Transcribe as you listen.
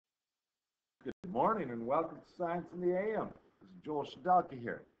morning and welcome to Science in the AM. This is Joel Shadalka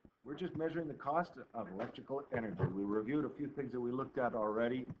here. We're just measuring the cost of electrical energy. We reviewed a few things that we looked at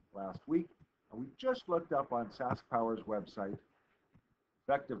already last week, and we just looked up on SaskPower's website,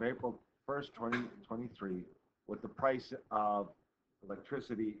 effective April 1st, 2023, what the price of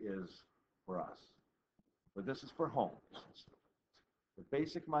electricity is for us. But this is for homes. The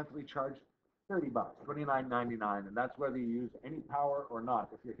basic monthly charge, $30, $29.99, and that's whether you use any power or not.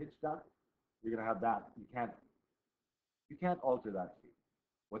 If you're hitched up, you're going to have that. You can't alter that fee.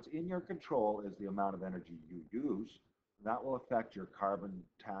 What's in your control is the amount of energy you use. That will affect your carbon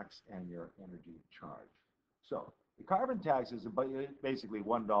tax and your energy charge. So the carbon tax is basically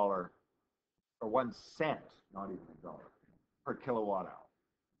 $1 or 1 cent, not even a dollar, per kilowatt hour.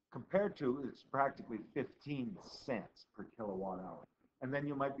 Compared to, it's practically 15 cents per kilowatt hour. And then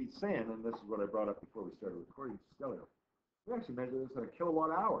you might be saying, and this is what I brought up before we started recording, Stellar, we actually measure this in a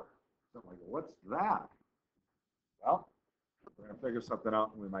kilowatt hour. Something like, what's that? Well, we're going to figure something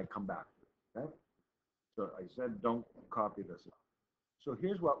out and we might come back to it, okay? So I said, don't copy this. So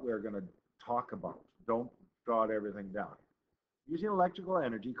here's what we're going to talk about. Don't jot everything down. Using electrical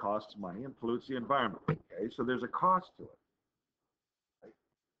energy costs money and pollutes the environment, okay? So there's a cost to it. Right?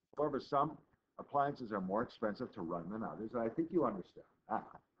 However, some appliances are more expensive to run than others. I think you understand that.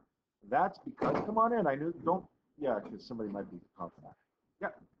 That's because, come on in, because somebody might be talking about it. Yeah.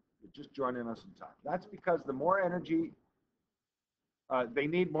 You're just joining us in time. That's because the more energy, they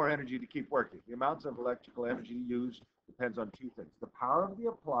need more energy to keep working. The amounts of electrical energy used depends on two things: the power of the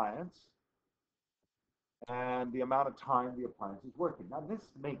appliance and the amount of time the appliance is working. Now, this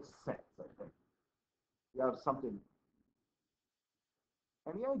makes sense, I think. You have something.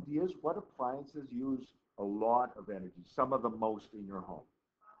 Any ideas what appliances use a lot of energy, some of the most in your home?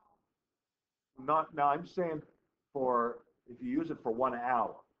 Now, I'm saying if you use it for 1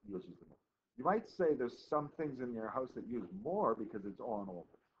 hour, uses the most. You might say there's some things in your house that use more because it's on all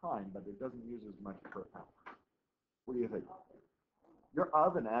the time, but it doesn't use as much per hour. What do you think? Your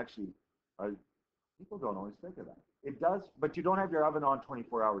oven actually, people don't always think of that. It does, but you don't have your oven on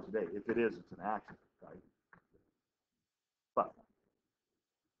 24 hours a day. If it is, it's an accident, right? But,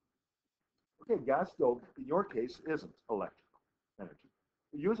 okay, gas stove, in your case, isn't electrical energy.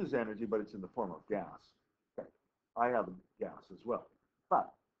 It uses energy, but it's in the form of gas. Okay. I have gas as well.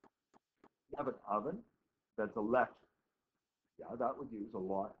 But you have an oven that's electric. Yeah, that would use a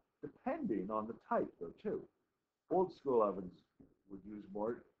lot, depending on the type, though, too. Old school ovens would use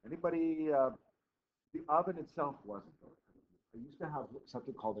more. Anybody, the oven itself wasn't. I used to have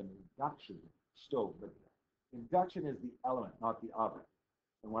something called an induction stove. But induction is the element, not the oven.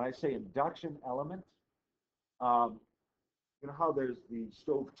 And when I say induction element, you know how there's the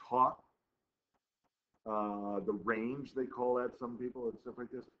stove top, the range, they call that, some people, and stuff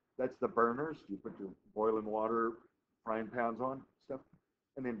like this. That's the burners. You put your boiling water, frying pans on, stuff.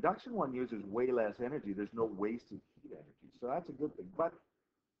 And the induction one uses way less energy. There's no wasted heat energy. So that's a good thing. But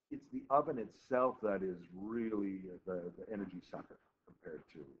it's the oven itself that is really the energy sucker compared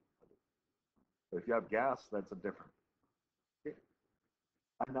to others. But if you have gas, that's a different. Okay.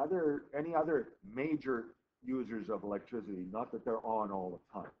 Any other major users of electricity, not that they're on all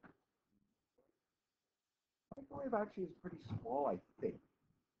the time. Microwave actually is pretty small, I think.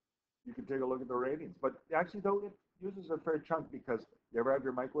 You can take a look at the ratings. But actually, though, it uses a fair chunk because you ever have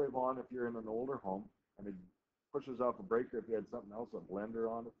your microwave on if you're in an older home and it pushes off a breaker if you had something else, a blender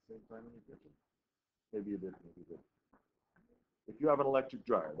on at the same time in your kitchen? Maybe you did, maybe you did. If you have an electric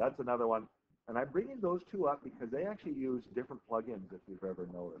dryer, that's another one. And I'm bringing those two up because they actually use different plugins, if you've ever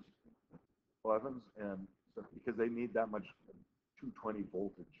noticed. Ovens and stuff, because they need that much 220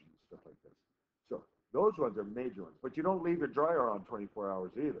 voltage and stuff like this. So those ones are major ones. But you don't leave your dryer on 24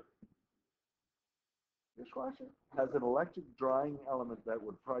 hours either. Dishwasher has an electric drying element that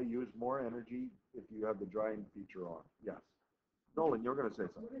would probably use more energy if you have the drying feature on. Yes. Nolan, you're going to say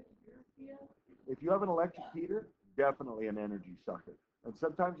something. If you have an electric heater, definitely an energy sucker. And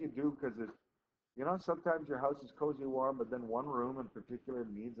sometimes you do because sometimes your house is cozy warm, but then one room in particular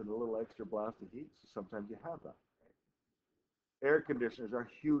needs a little extra blast of heat. So sometimes you have that. Air conditioners are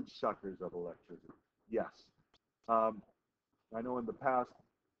huge suckers of electricity. Yes. I know in the past,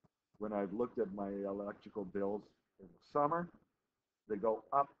 when I've looked at my electrical bills in the summer, they go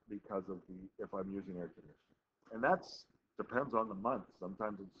up because of if I'm using air conditioning. And that depends on the month.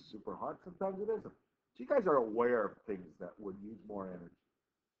 Sometimes it's super hot, sometimes it isn't. So you guys are aware of things that would use more energy.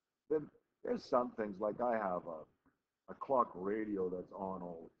 Then there's some things, like I have a clock radio that's on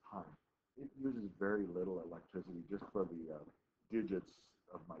all the time. It uses very little electricity just for the digits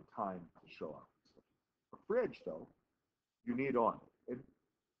of my time to show up. A fridge, though, you need on.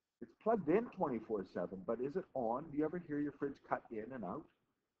 It's plugged in 24/7, but is it on? Do you ever hear your fridge cut in and out?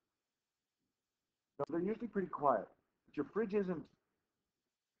 No, they're usually pretty quiet. But your fridge isn't,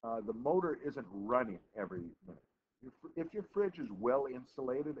 the motor isn't running every minute. If your fridge is well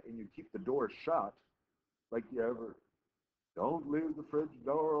insulated and you keep the door shut, like you ever, don't leave the fridge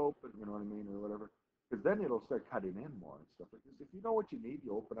door open, you know what I mean, or whatever, because then it'll start cutting in more and stuff like this. If you know what you need,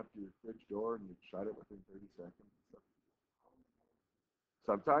 you open up your fridge door and you shut it within 30 seconds and stuff.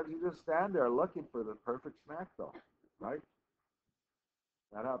 Sometimes you just stand there looking for the perfect snack, though, right?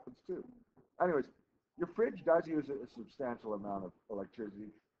 That happens too. Anyways, your fridge does use a substantial amount of electricity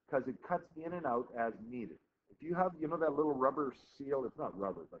because it cuts in and out as needed. If you have, you know, that little rubber seal, it's not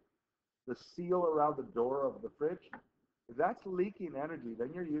rubber, but the seal around the door of the fridge, if that's leaking energy,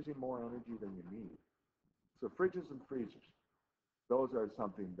 then you're using more energy than you need. So fridges and freezers, those are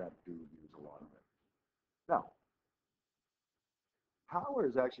something that do use a lot of it. Now, power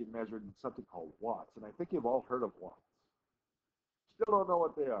is actually measured in something called watts, and I think you've all heard of watts. Still don't know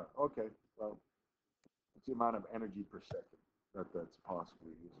what they are. Okay, well, it's the amount of energy per second that's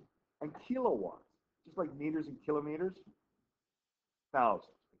possibly using. And kilowatts, just like meters and kilometers,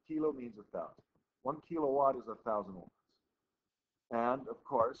 thousands. A kilo means 1,000. 1 kilowatt is 1,000 watts. And of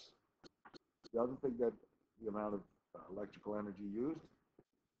course, the other thing that the amount of electrical energy used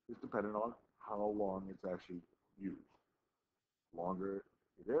is dependent on how long it's actually used. The longer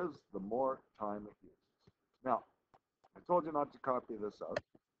it is, the more time it uses. Now, I told you not to copy this out.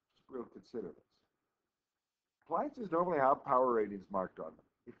 Just real consider this. Appliances normally have power ratings marked on them.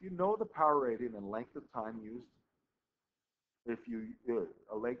 If you know the power rating and length of time used, if you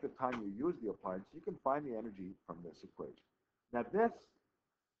a length of time you use the appliance, you can find the energy from this equation. Now this,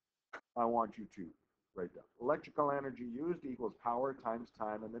 I want you to write down. Electrical energy used equals power times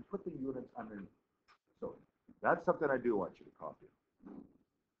time, and then put the units underneath. So that's something I do want you to copy.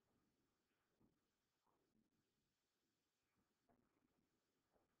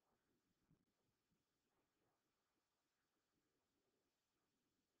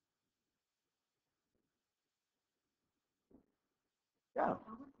 Yeah.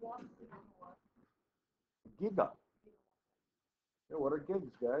 Giga. Yeah, what are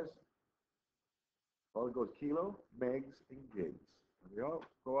gigs, guys? Well, it goes kilo, megs, and gigs. And they all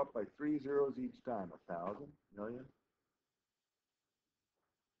go up by 3 zeros each time. 1,000, million.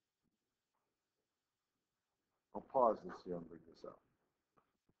 I'll pause this here and bring this up.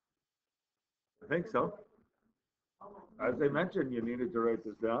 I think so. As I mentioned, you needed to write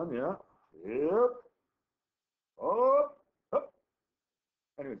this down, yeah? Yep. Oh, up.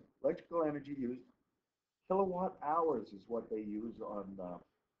 Anyways, electrical energy used. Kilowatt hours is what they use on,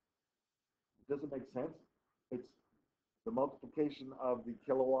 does it make sense? It's the multiplication of the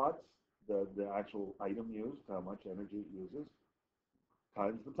kilowatts, the actual item used, how much energy it uses,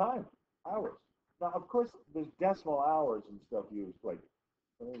 times the time, hours. Now, of course, there's decimal hours and stuff used, like,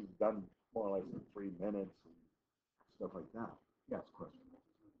 everything's done more or less in 3 minutes and stuff like that. Yes, question.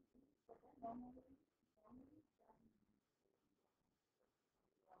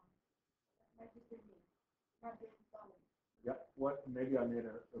 Yeah, what, maybe I made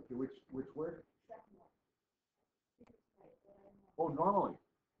a, okay, which word? Oh, normally.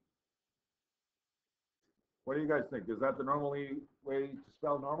 What do you guys think? Is that the normally way to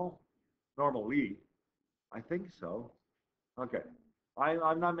spell normal? Normally. I think so. Okay.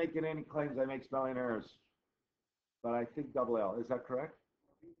 I'm not making any claims I make spelling errors, but I think double L. Is that correct?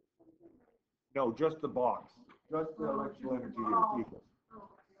 No, just the box. Just the electrical energy equals.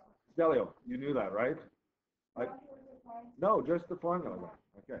 Stelio, you knew that, right? I, no, just the formula.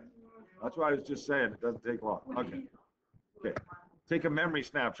 Okay. That's what I was just saying. It doesn't take long. Okay. Okay. Take a memory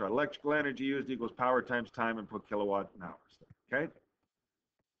snapshot. Electrical energy used equals power times time and put kilowatt and hours. Okay?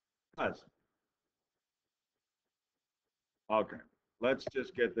 Does. Okay. Let's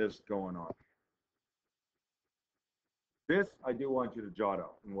just get this going on. This I do want you to jot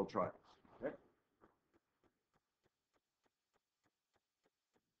out, and we'll try this. Okay?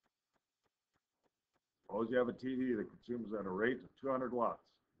 Suppose you have a TV that consumes at a rate of 200 watts.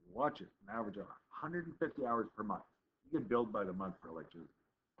 You watch it, an average of 150 hours per month. You can build by the month for electricity.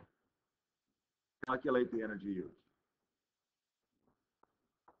 Calculate the energy used.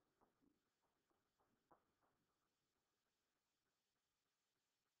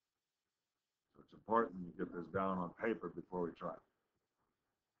 So it's important you get this down on paper before we try.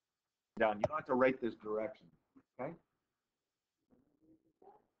 Down. You don't have to write this direction. Okay?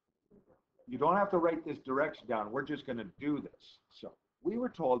 You don't have to write this direction down. We're just going to do this. So we were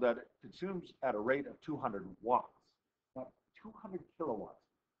told that it consumes at a rate of 200 watts, not 200 kilowatts.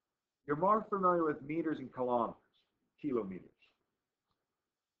 You're more familiar with meters and kilometers, kilometers.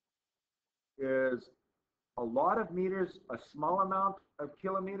 is a lot of meters a small amount of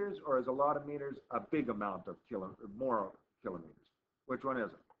kilometers, or is a lot of meters a big amount of more kilometers? Which one is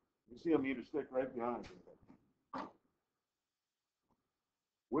it? You see a meter stick right behind you.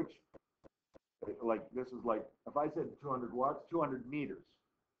 Which, like, this is like, if I said 200 watts, 200 meters.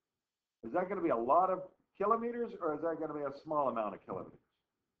 Is that going to be a lot of kilometers, or is that going to be a small amount of kilometers?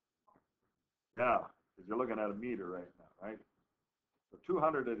 Yeah, because you're looking at a meter right now, right? So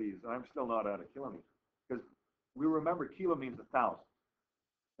 200 of these, I'm still not at a kilometer. Because we remember kilo means 1,000.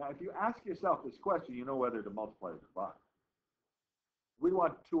 Now, if you ask yourself this question, you know whether to multiply or divide. We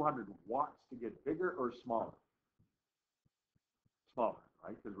want 200 watts to get bigger or smaller? Smaller,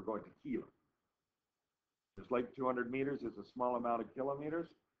 right? Because we're going to kilo. Just like 200 meters is a small amount of kilometers,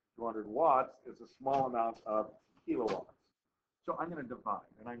 200 watts is a small amount of kilowatts. So I'm going to divide,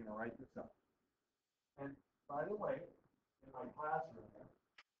 and I'm going to write this up. And by the way, in my classroom,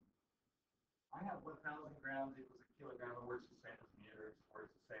 I have 1,000 grams equals a kilogram, or it's the same as meters, or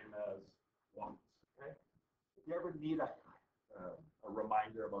it's the same as watts. Okay. If you ever need a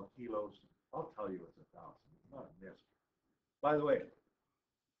reminder about kilos, I'll tell you it's 1,000. It's not a mystery. By the way,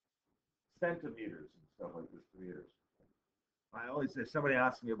 centimeters and stuff like this to meters. I always say, somebody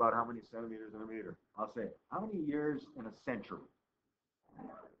asks me about how many centimeters in a meter. I'll say, how many years in a century?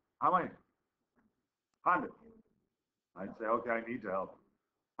 How many? 100. I'd say, okay, I need to help.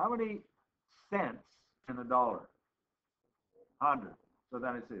 How many cents in a dollar? 100. So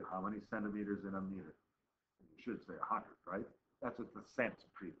then I say, how many centimeters in a meter? You should say 100, right? That's what the cents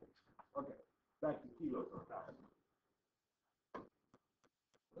prefix. Okay, back to kilos or thousand.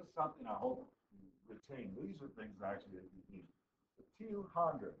 This is something I hope you retain. These are things actually that you need. The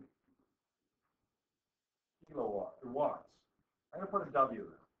 200 watts. I'm going to put a W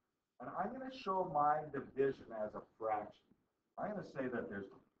there. And I'm going to show my division as a fraction. I'm going to say that there's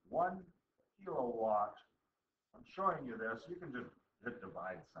 1 kilowatt. I'm showing you this. You can just hit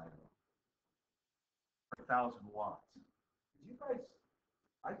divide sign for 1,000 watts. You guys,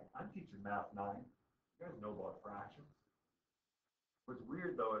 I'm teaching math 9. You guys know about fractions. What's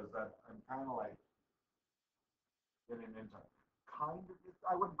weird though is that I'm kind of like getting into kind of,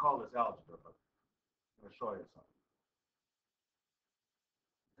 I wouldn't call this algebra, but I'm going to show you something.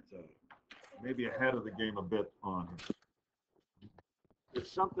 It's maybe ahead of the game a bit on here.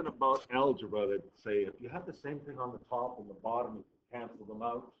 There's something about algebra that say if you have the same thing on the top and the bottom, you can cancel them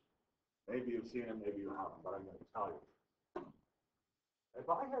out. Maybe you've seen it, maybe you haven't, but I'm going to tell you. If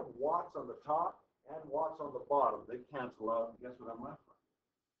I have watts on the top and watts on the bottom, they cancel out, and guess what I'm left with?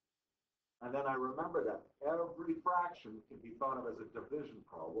 And then I remember that every fraction can be thought of as a division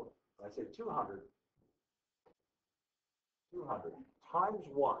problem. I say 200 times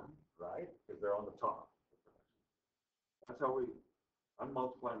 1, right? Because they're on the top. That's how I'm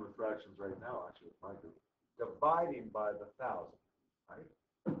multiplying with fractions right now, actually, with my group. Dividing by the 1,000, right?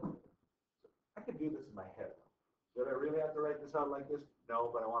 So I can do this in my head. Did I really have to write this out like this?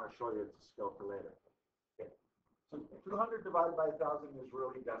 No, but I want to show you it's a skill for later. Okay. So 200 divided by 1,000 is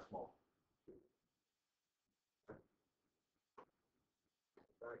really decimal.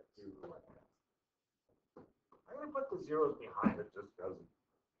 Back to I'm going to put the zeros behind it just because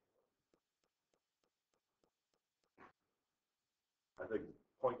I think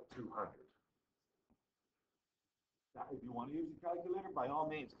 0.200. Now, if you want to use a calculator, by all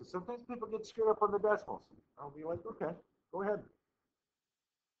means, because sometimes people get screwed up on the decimals. I'll be like, okay, go ahead.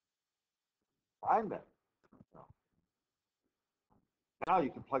 Find that. No. Now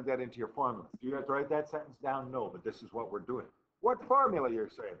you can plug that into your formula. Do you have to write that sentence down? No, but this is what we're doing. What formula you're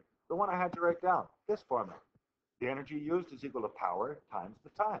saying? The one I had to write down. This formula. The energy used is equal to power times the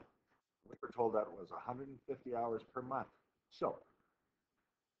time. We were told that was 150 hours per month. So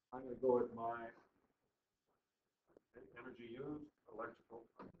I'm going to go with my energy used, electrical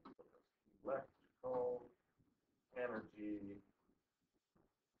energy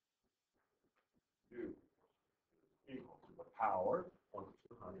used equal to the power of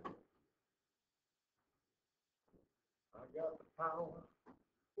 200. I got the power.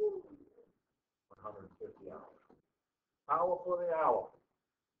 150 hours. Power for the hour.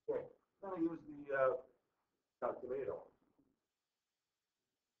 Okay, then I use the calculator.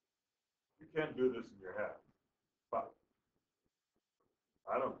 You can't do this in your head, but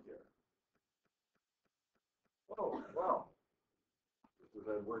I don't care. Oh, wow. Just as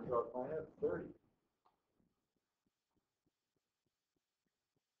I worked out my head, 30.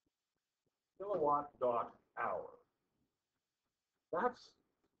 Kilowatt dot hour. That's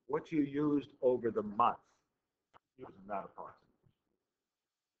what you used over the month, using that approximation.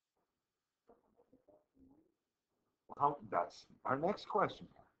 Well, that's our next question.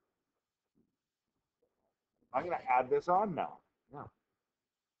 I'm going to add this on now. Yeah.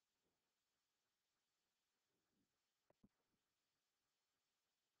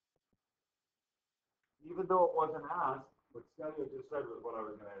 Even though it wasn't asked, what Celia just said was what I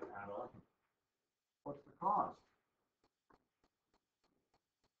was going to add on. What's the cost?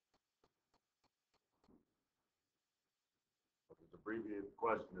 It's abbreviated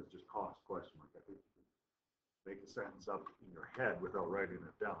question is just cost question mark. I think you can make a sentence up in your head without writing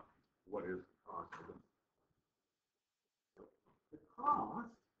it down. What is the cost of it? The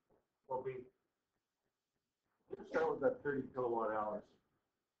cost will be, let's start with that 30 kilowatt hours.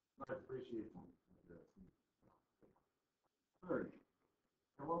 I appreciate this. 30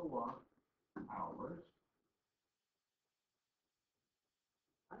 kilowatt hours.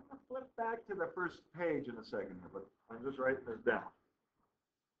 I'm going to flip back to the first page in a second, but I'm just writing this down.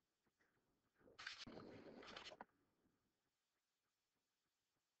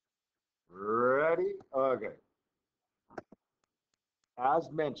 Ready? Okay.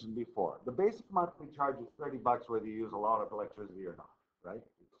 As mentioned before, the basic monthly charge is $30 whether you use a lot of electricity or not, right?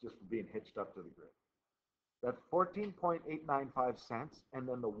 It's just being hitched up to the grid. That's 14.895 cents, and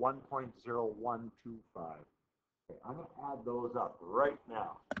then the 1.0125. Okay, I'm going to add those up right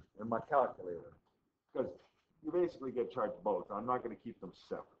now in my calculator because you basically get charged both. I'm not going to keep them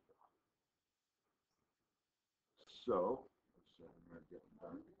separate. So,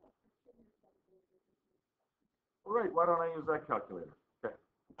 all right, why don't I use that calculator? Okay.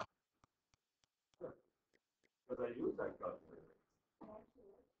 Because I use that calculator.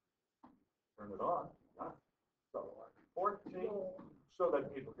 Turn it on. Yeah. So 14, so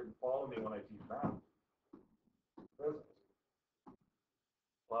that people can follow me when I teach math. Plus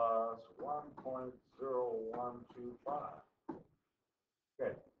 1.0125.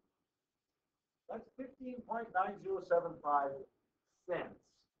 Okay. That's 15.9075 cents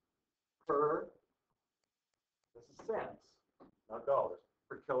per, this is cents, not dollars,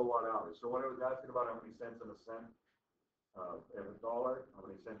 per kilowatt hour. So when I was asking about how many cents in a cent, in a dollar, how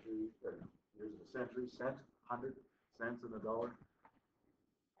many centuries, years in a century, cent, 100 cents in a dollar.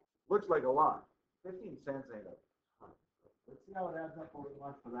 Looks like a lot. 15 cents ain't a ton. Let's see how it adds up over the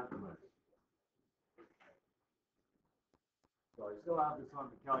month for that much. So I still have this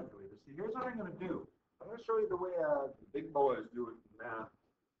on the calculator. See, here's what I'm going to do. I'm going to show you the way the big boys do it in math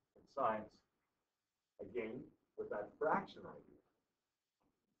and science. Again, with that fraction idea.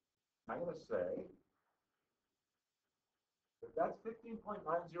 I'm going to say that that's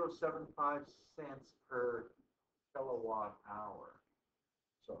 15.9075 cents per kilowatt hour.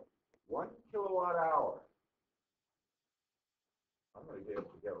 So 1 kilowatt hour, I'm going to be able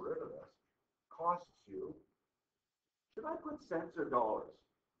to get rid of this, costs you, should I put cents or dollars?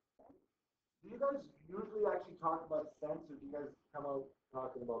 Do you guys usually actually talk about cents, or do you guys come out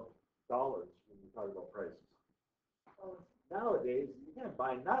talking about dollars when you talk about prices? Nowadays, you can't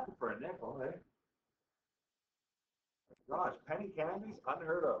buy nothing for a nickel, eh? Gosh, penny candies,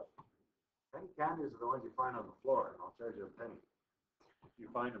 unheard of. Penny candies are the ones you find on the floor, and I'll charge you a penny if you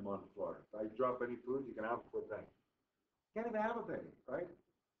find them on the floor. If I drop any food, you can have it for a penny. Can't even have a penny, right?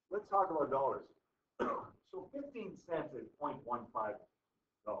 Let's talk about dollars. So 15 cents is 0.15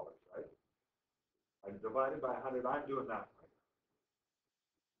 dollars, right? I divided by 100. I'm doing that right.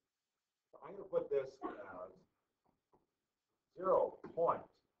 So I'm going to put this as 0.15,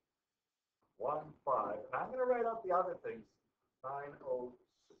 and I'm going to write out the other things. 907.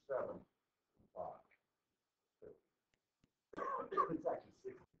 It's actually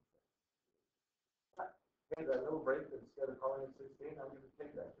 16. Okay, that little break, instead of calling it 16, I'm going to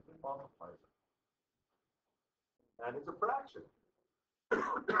take that because it multiplies it. And it's a fraction.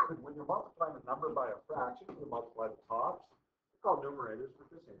 When you're multiplying a number by a fraction, you multiply the tops. They're called numerators, but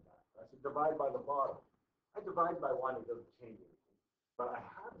this ain't that. That's a divide by the bottom. I divide by 1, it doesn't change anything. But I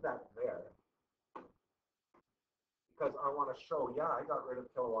have that there because I want to show, yeah, I got rid of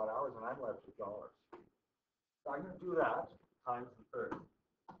kilowatt hours and I'm left with dollars. So I'm going to do that times the 30.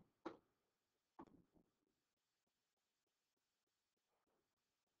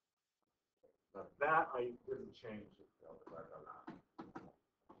 Now that I didn't change it.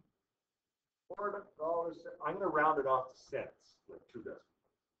 $4. I'm going to round it off to cents with 2 decimals.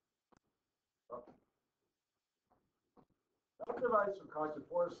 That device will cost you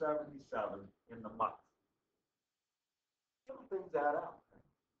 $4.77 in the month. Little things add up.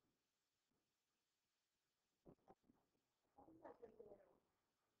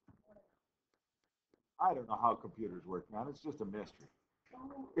 I don't know how computers work, man. It's just a mystery.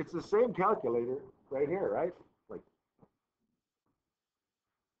 It's the same calculator right here, right? Like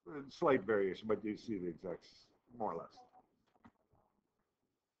slight variation, but you see the exact, more or less.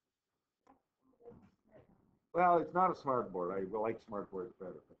 Well, it's not a smart board. I like smart boards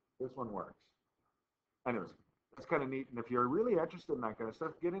better, but this one works. Anyways, that's kind of neat. And if you're really interested in that kind of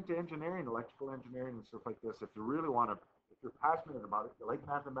stuff, get into engineering, electrical engineering, and stuff like this. If you really want to, if you're passionate about it, you like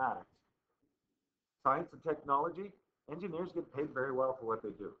mathematics, science, and technology, engineers get paid very well for what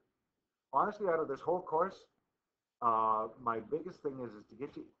they do. Honestly, out of this whole course, my biggest thing is to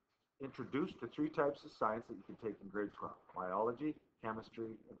get you introduced to three types of science that you can take in grade 12: biology,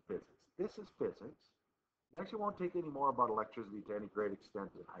 chemistry, and physics. This is physics. You actually won't take any more about electricity to any great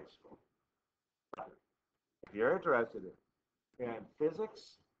extent in high school. If you're interested in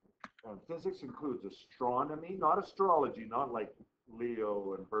physics, and physics includes astronomy, not astrology, not like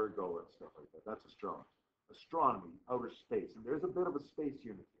Leo and Virgo and stuff like that. That's astronomy. Astronomy, outer space. And there's a bit of a space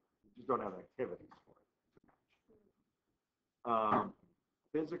unit here. You just don't have activities for it.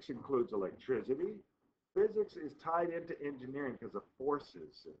 Physics includes electricity. Physics is tied into engineering because of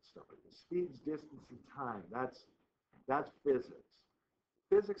forces and stuff like that. Speeds, distance, and time. That's physics.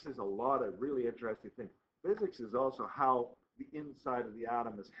 Physics is a lot of really interesting things. Physics is also how the inside of the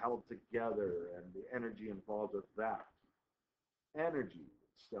atom is held together and the energy involved with that. Energy,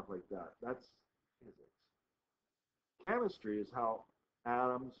 stuff like that. That's physics. Chemistry is how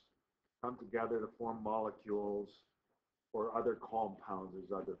atoms come together to form molecules or other compounds.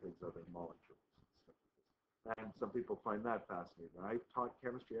 There's other things other molecules. And some people find that fascinating. I taught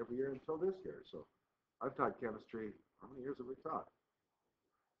chemistry every year until this year. So I've taught chemistry. How many years have we taught?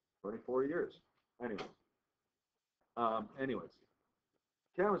 24 years. Anyways,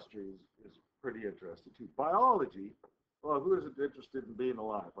 chemistry is pretty interesting too. Biology, well, who isn't interested in being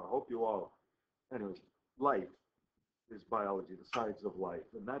alive? I hope you all are. Anyways, life is biology, the science of life.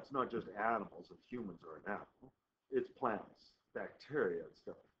 And that's not just animals, if humans are an animal. It's plants, bacteria, and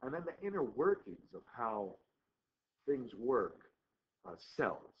stuff. And then the inner workings of how things work,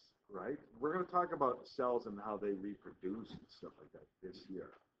 cells, right? We're going to talk about cells and how they reproduce and stuff like that this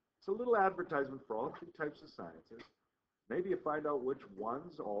year. It's a little advertisement for all three types of sciences. Maybe you find out which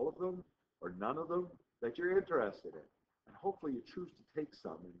ones, all of them, or none of them, that you're interested in. And hopefully you choose to take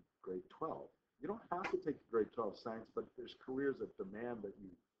some in grade 12. You don't have to take grade 12 science, but there's careers that demand that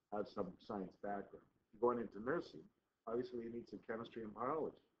you have some science background. Going into nursing, obviously you need some chemistry and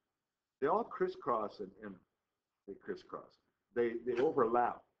biology. They all crisscross and they crisscross. They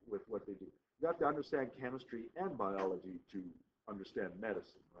overlap with what they do. You have to understand chemistry and biology to understand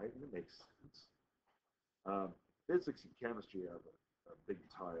medicine, right? And it makes sense. Physics and chemistry have a big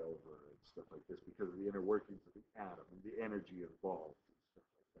tie over and stuff like this because of the inner workings of the atom and the energy involved and stuff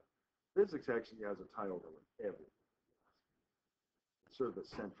like that. Physics actually has a tie over with everything. It's sort of the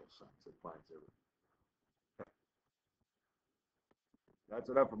central science that binds everything. Okay. That's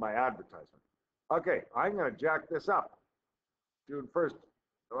enough of my advertisement. Okay, I'm going to jack this up. June 1st.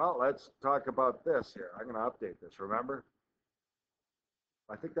 Well, let's talk about this here. I'm going to update this, remember?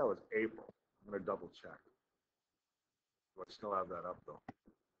 I think that was April. I'm going to double check. Do I still have that up, though?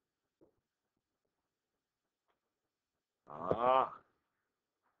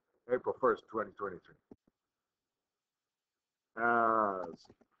 April 1st, 2023. As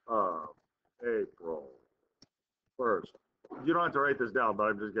of April 1st. You don't have to write this down, but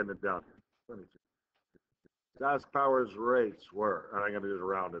I'm just getting it down here. Gas Power's rates were, and I'm going to just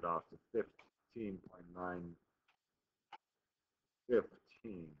round it off to 15.9,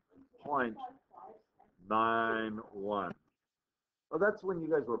 15.91. Well, that's when you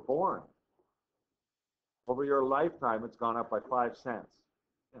guys were born. Over your lifetime, it's gone up by 5 cents,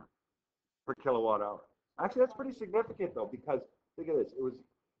 yeah, per kilowatt hour. Actually, that's pretty significant, though, because think of this. It was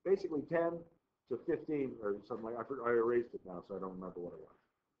basically 10 to 15 or something like I erased it now, so I don't remember what it was.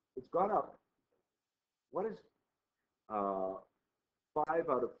 It's gone up. What is 5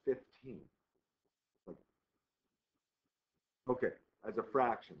 out of 15? Okay, as a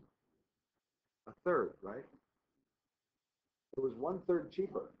fraction. A third, right? It was 1/3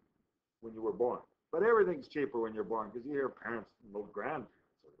 cheaper when you were born. But everything's cheaper when you're born because you hear parents and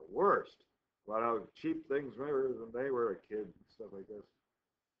grandparents are the worst about how cheap things were when they were a kid and stuff like this.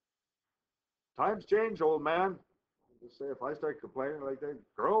 Times change, old man. Just say if I start complaining like that,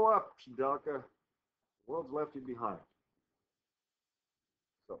 grow up, Delka. The world's left you behind.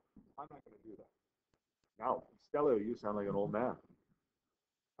 So I'm not going to do that. Now, Stella, you sound like an old man.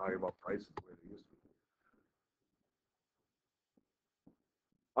 Talking about prices the way they used to be.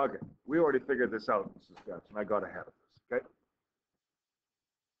 Okay, we already figured this out in Saskatchewan. I got ahead of this, okay?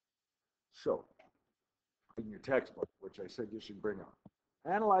 So, in your textbook, which I said you should bring on,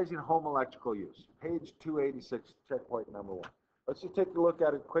 Analyzing Home Electrical Use, page 286, checkpoint number 1. Let's just take a look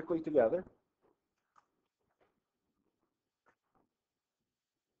at it quickly together.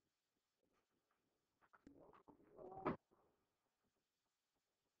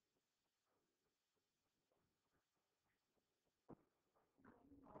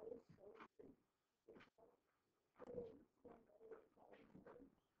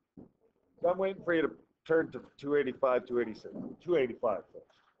 So I'm waiting for you to turn to 285, 286, 285,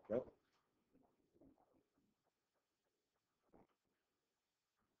 folks. Okay.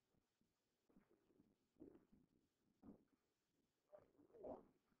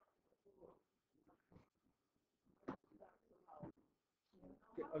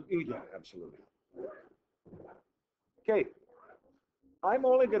 Yeah, absolutely. Okay, I'm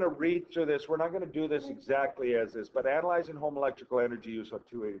only going to read through this. We're not going to do this exactly as this, but analyzing home electrical energy use on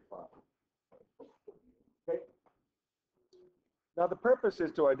 285. Okay. Now, the purpose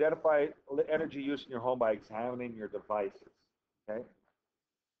is to identify energy use in your home by examining your devices. Okay.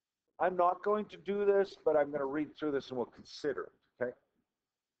 I'm not going to do this, but I'm going to read through this and we'll consider it. Okay.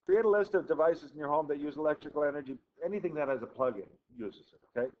 Create a list of devices in your home that use electrical energy. Anything that has a plug-in uses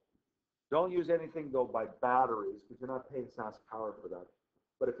it. Okay. Don't use anything though by batteries because you're not paying SAS Power for that.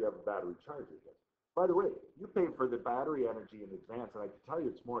 But if you have a battery charger, yes. By the way, you pay for the battery energy in advance, and I can tell you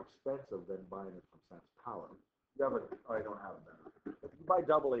it's more expensive than buying it from SAS Power. You have a, oh, I don't have a battery. If you buy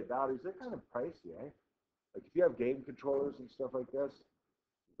AA batteries, they're kind of pricey, eh? Like if you have game controllers and stuff like this,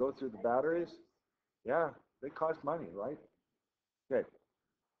 go through the batteries, yeah, they cost money, right? Okay.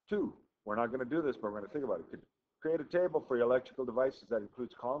 2, we're not going to do this, but we're going to think about it. Create a table for your electrical devices that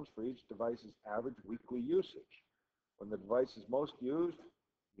includes columns for each device's average weekly usage. When the device is most used,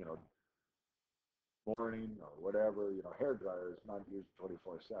 you know, morning or whatever, you know, hair dryer is not used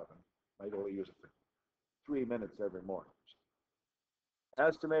 24/7. Might only use it for 3 minutes every morning.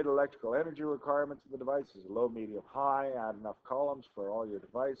 Estimate electrical energy requirements of the devices, low, medium, high. Add enough columns for all your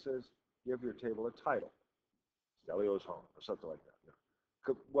devices. Give your table a title. Stelio's home or something like that. You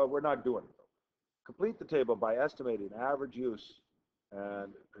know. Well, we're not doing it though. Complete the table by estimating average use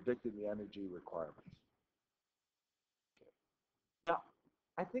and predicting the energy requirements. Okay. Now,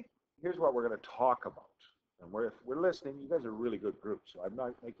 I think here's what we're going to talk about. And if we're listening, you guys are a really good group, so I'm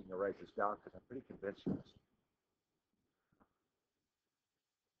not making you write this down because I'm pretty convinced of this.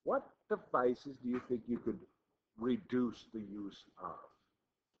 What devices do you think you could reduce the use of?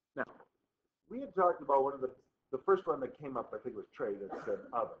 Now, we had talked about one of the first one that came up, I think was Trey, that said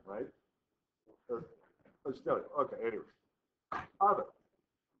oven, right? Or still, okay, anyways. Oven.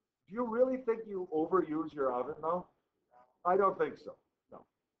 Do you really think you overuse your oven though? I don't think so, no.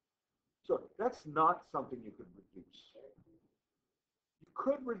 So that's not something you could reduce. You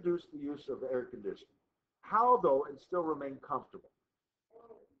could reduce the use of air conditioning. How though, and still remain comfortable?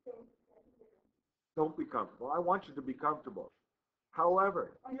 Don't be comfortable. I want you to be comfortable.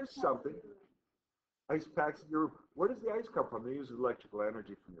 However, here's something. Ice packs in your room. Where does the ice come from? They use electrical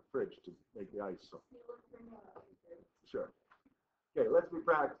energy from your fridge to make the ice. So. Sure. Okay, let's be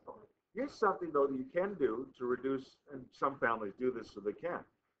practical. Here's something, though, that you can do to reduce, and some families do this so they can.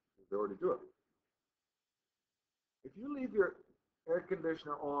 They already do it. If you leave your air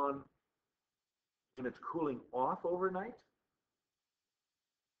conditioner on and it's cooling off overnight,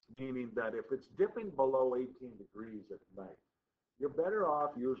 meaning that if it's dipping below 18 degrees at night, you're better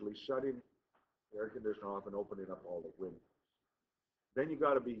off usually shutting the air conditioner off and opening up all the windows. Then you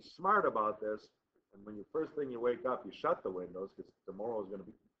got to be smart about this. And when you first thing you wake up, you shut the windows because tomorrow is going to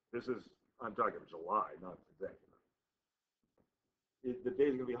be, this is, I'm talking July, not today. The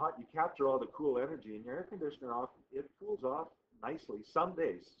day's going to be hot. You capture all the cool energy and your air conditioner off, it cools off nicely. Some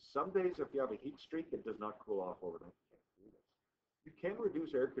days, if you have a heat streak, it does not cool off overnight. You can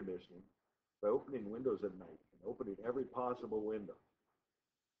reduce air conditioning by opening windows at night and opening every possible window,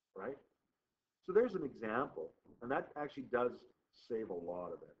 right? So there's an example, and that actually does save a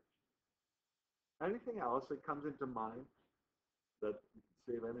lot of energy. Anything else that comes into mind that you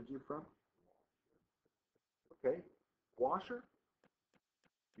can save energy from? Okay. Washer?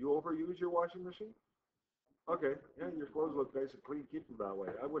 You overuse your washing machine? Okay. Yeah, your clothes look nice and clean. Keep them that way.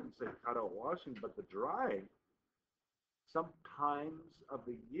 I wouldn't say cut out washing, but the drying, some times of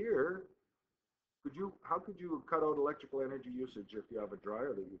the year, how could you cut out electrical energy usage if you have a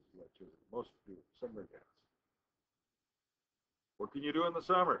dryer that uses electricity? Most do, summer gas. What can you do in the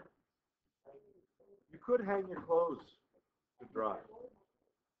summer? You could hang your clothes to dry.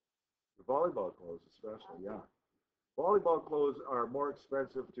 The volleyball clothes especially, yeah. Volleyball clothes are more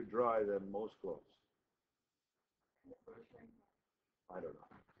expensive to dry than most clothes. I don't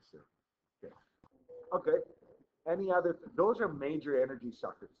know. Okay. Okay. Any other, those are major energy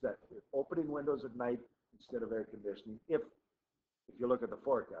suckers that opening windows at night instead of air conditioning, if you look at the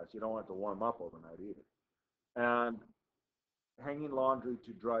forecast, you don't want it to warm up overnight either. And hanging laundry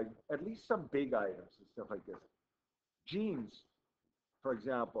to dry, at least some big items and stuff like this. Jeans, for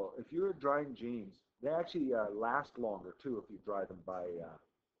example, if you're drying jeans, they actually last longer too if you dry them by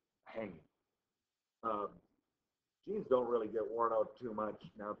hanging. Jeans don't really get worn out too much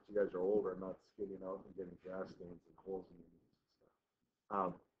now that you guys are older and not skidding out and getting gas stains and holes in your knees and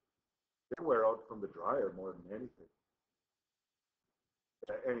stuff. They wear out from the dryer more than anything.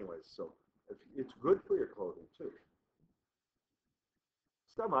 Anyways, so it's good for your clothing too.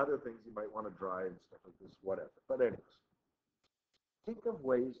 Some other things you might want to dry and stuff like this, whatever. But anyways, think of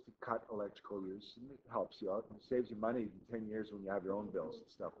ways to cut electrical use, and it helps you out and saves you money in 10 years when you have your own bills and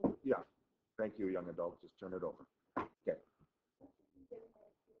stuff. Yeah, thank you, young adult. Just turn it over. Okay.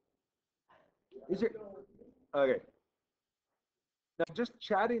 Is it okay? Now, just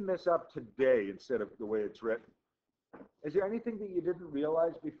chatting this up today instead of the way it's written. Is there anything that you didn't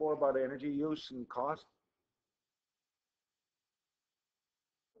realize before about energy use and cost?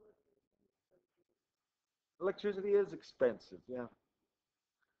 Electricity is expensive, yeah.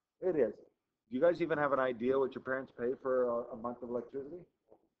 It is. Do you guys even have an idea what your parents pay for a month of electricity?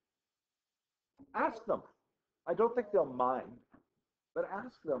 Ask them. I don't think they'll mind, but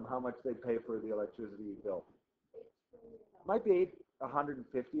ask them how much they pay for the electricity bill. Might be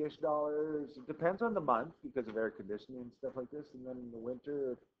 150-ish dollars. It depends on the month because of air conditioning and stuff like this. And then in the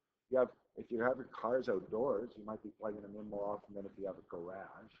winter, if you have your cars outdoors, you might be plugging them in more often than if you have a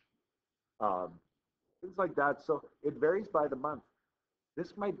garage. Um, Things like that. So it varies by the month.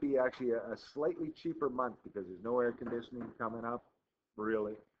 This might be actually a slightly cheaper month because there's no air conditioning coming up,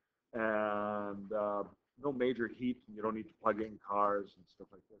 really, and no major heat, and you don't need to plug in cars and stuff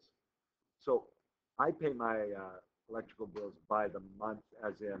like this. So I pay my electrical bills by the month,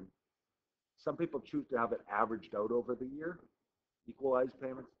 as in some people choose to have it averaged out over the year, equalized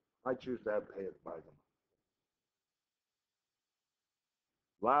payments. I choose to pay it by the month.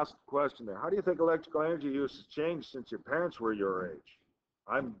 Last question there. How do you think electrical energy use has changed since your parents were your age?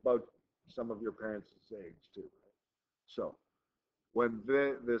 I'm about some of your parents' age too. Right? So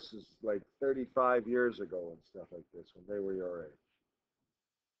this is like 35 years ago and stuff like this, when they were your age.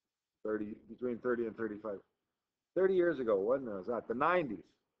 30, between 30 and 35. 30 years ago, when was that? The 90s.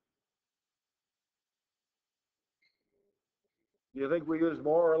 Do you think we use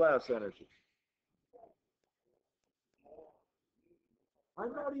more or less energy?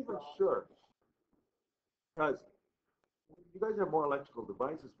 I'm not even sure. Because you guys have more electrical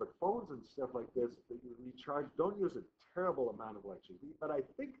devices, but phones and stuff like this that you recharge don't use a terrible amount of electricity. But I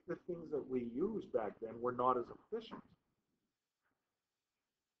think the things that we used back then were not as efficient.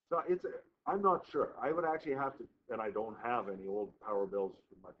 So I'm not sure. I would actually have to, and I don't have any old power bills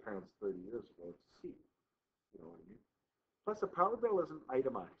from my parents 30 years ago to see. You know what I mean? Plus, the power bill isn't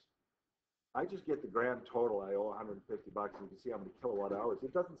itemized. I just get the grand total. I owe 150 bucks, and you can see how many kilowatt hours.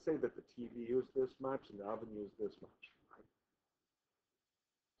 It doesn't say that the TV used this much and the oven used this much. Right?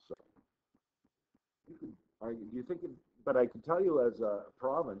 So you can argue. Do you think? But I can tell you, as a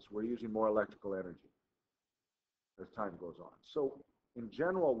province, we're using more electrical energy as time goes on. So in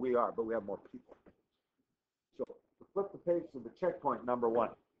general, we are, but we have more people. So to flip the page to the checkpoint number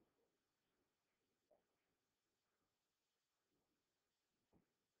one.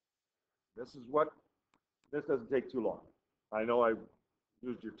 This doesn't take too long. I know I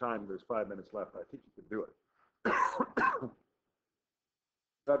used your time. There's 5 minutes left. I think you can do it.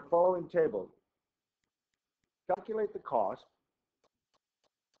 That following table, calculate the cost.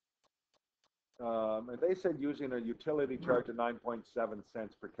 And they said using a utility charge of 9.7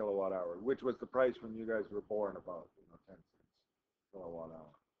 cents per kilowatt hour, which was the price when you guys were born, about 10 cents kilowatt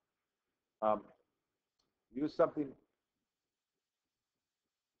hour. Use something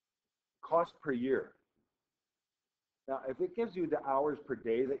cost per year. Now, if it gives you the hours per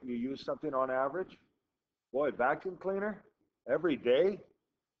day that you use something on average, boy, vacuum cleaner every day.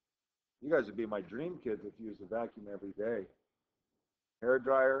 You guys would be my dream kids if you use a vacuum every day. Hair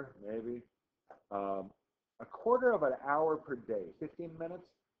dryer, maybe. A quarter of an hour per day, 15 minutes.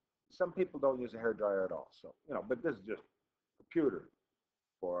 Some people don't use a hair dryer at all. So, but this is just computer,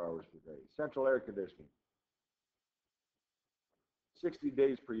 4 hours per day. Central air conditioning, 60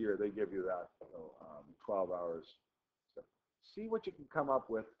 days per year, they give you that, 12 hours. So see what you can come up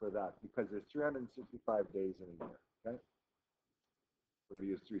with for that, because there's 365 days in a year, okay? If we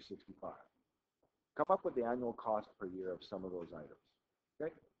use 365. Come up with the annual cost per year of some of those items,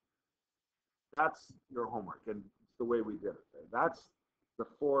 okay? That's your homework, and it's the way we did it. That's the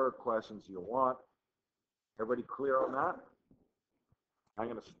 4 questions you want. Everybody clear on that? I'm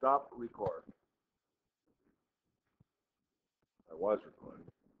going to stop recording. I was recording.